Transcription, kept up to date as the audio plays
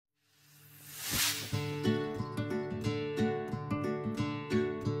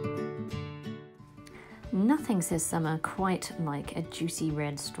Nothing says summer quite like a juicy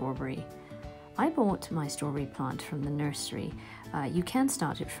red strawberry. I bought my strawberry plant from the nursery. You can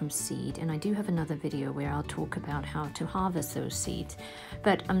start it from seed, and I do have another video where I'll talk about how to harvest those seeds,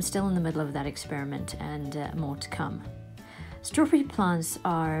 but I'm still in the middle of that experiment and more to come. Strawberry plants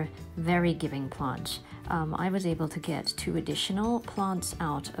are very giving plants. I was able to get 2 additional plants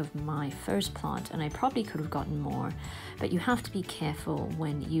out of my first plant, and I probably could have gotten more, but you have to be careful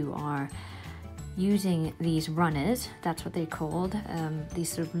when you are using these runners. That's what they're called, these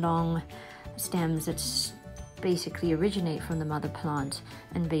sort of long stems that basically originate from the mother plant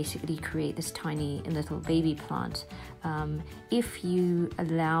and basically create this tiny little baby plant. If you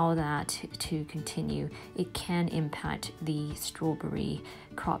allow that to continue, it can impact the strawberry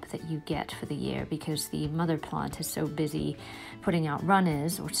crop that you get for the year, because the mother plant is so busy putting out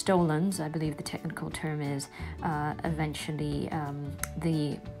runners, or stolons, I believe the technical term is. Eventually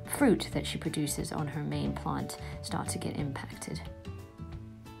the fruit that she produces on her main plant starts to get impacted.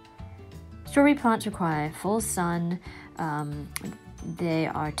 Strawberry plants require full sun.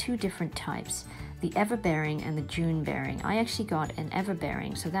 There are 2 different types, the everbearing and the June-bearing. I actually got an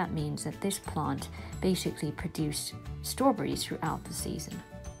everbearing, so that means that this plant basically produced strawberries throughout the season.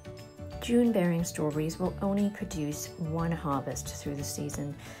 June-bearing strawberries will only produce 1 harvest through the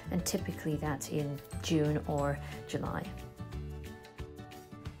season, and typically that's in June or July.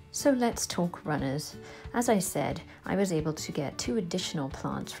 So let's talk runners. As I said, I was able to get 2 additional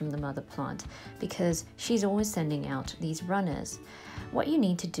plants from the mother plant because she's always sending out these runners. What you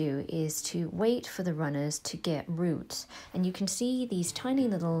need to do is to wait for the runners to get roots, and you can see these tiny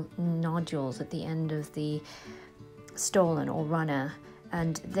little nodules at the end of the stolon or runner,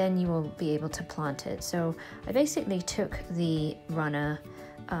 and then you will be able to plant it. So I basically took the runner,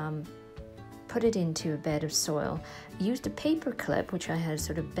 put it into a bed of soil, used a paper clip which I had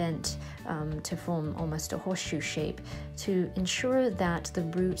sort of bent to form almost a horseshoe shape to ensure that the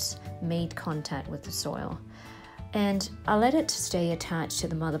roots made contact with the soil. And I let it stay attached to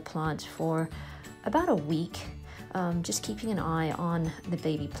the mother plant for about a week, just keeping an eye on the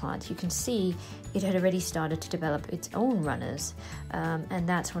baby plant. You can see it had already started to develop its own runners, and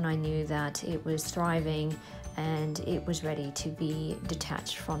that's when I knew that it was thriving and it was ready to be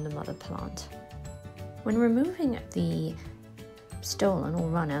detached from the mother plant. When removing the stolon or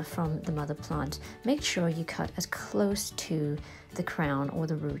runner from the mother plant, make sure you cut as close to the crown or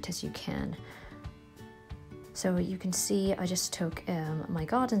the root as you can. So you can see I just took my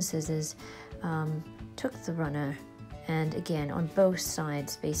garden scissors, took the runner, and again on both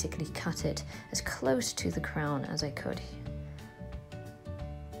sides basically cut it as close to the crown as I could.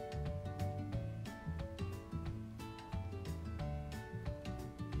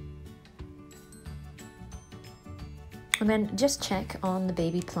 And then just check on the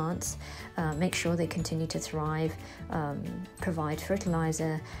baby plants, make sure they continue to thrive, provide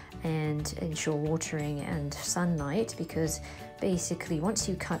fertilizer and ensure watering and sunlight, because basically once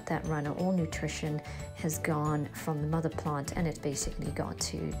you cut that runner, all nutrition has gone from the mother plant and it's basically got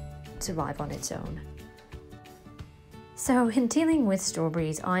to survive on its own. So in dealing with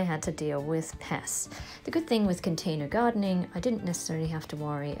strawberries, I had to deal with pests. The good thing with container gardening, I didn't necessarily have to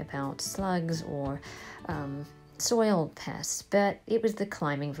worry about slugs or soil pests, but it was the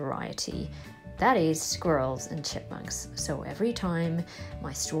climbing variety. That is squirrels and chipmunks. So every time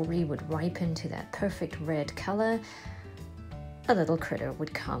my strawberry would ripen to that perfect red color, a little critter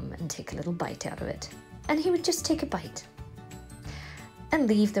would come and take a little bite out of it. And he would just take a bite and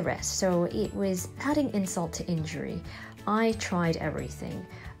leave the rest. So it was adding insult to injury. I tried everything,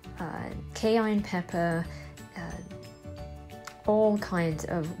 cayenne pepper, all kinds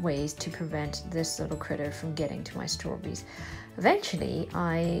of ways to prevent this little critter from getting to my strawberries. Eventually,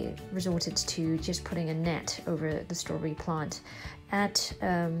 I resorted to just putting a net over the strawberry plant.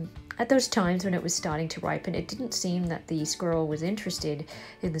 At those times when it was starting to ripen, it didn't seem that the squirrel was interested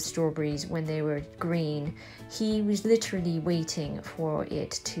in the strawberries when they were green. He was literally waiting for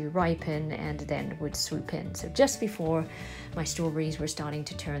it to ripen and then would swoop in. So just before my strawberries were starting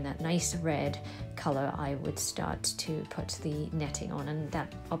to turn that nice red color, I would start to put the netting on, and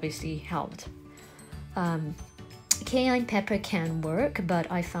that obviously helped. Cayenne pepper can work,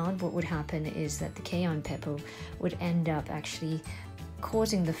 but I found what would happen is that the cayenne pepper would end up actually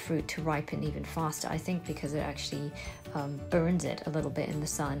causing the fruit to ripen even faster. I think because it actually burns it a little bit in the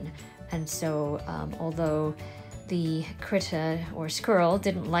sun. And so although the critter or squirrel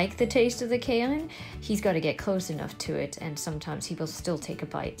didn't like the taste of the cayenne, he's got to get close enough to it, and sometimes he will still take a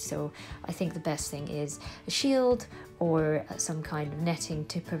bite. So I think the best thing is a shield or some kind of netting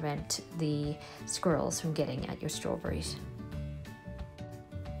to prevent the squirrels from getting at your strawberries.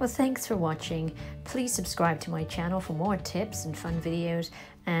 Well, thanks for watching. Please subscribe to my channel for more tips and fun videos,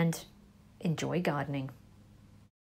 and enjoy gardening.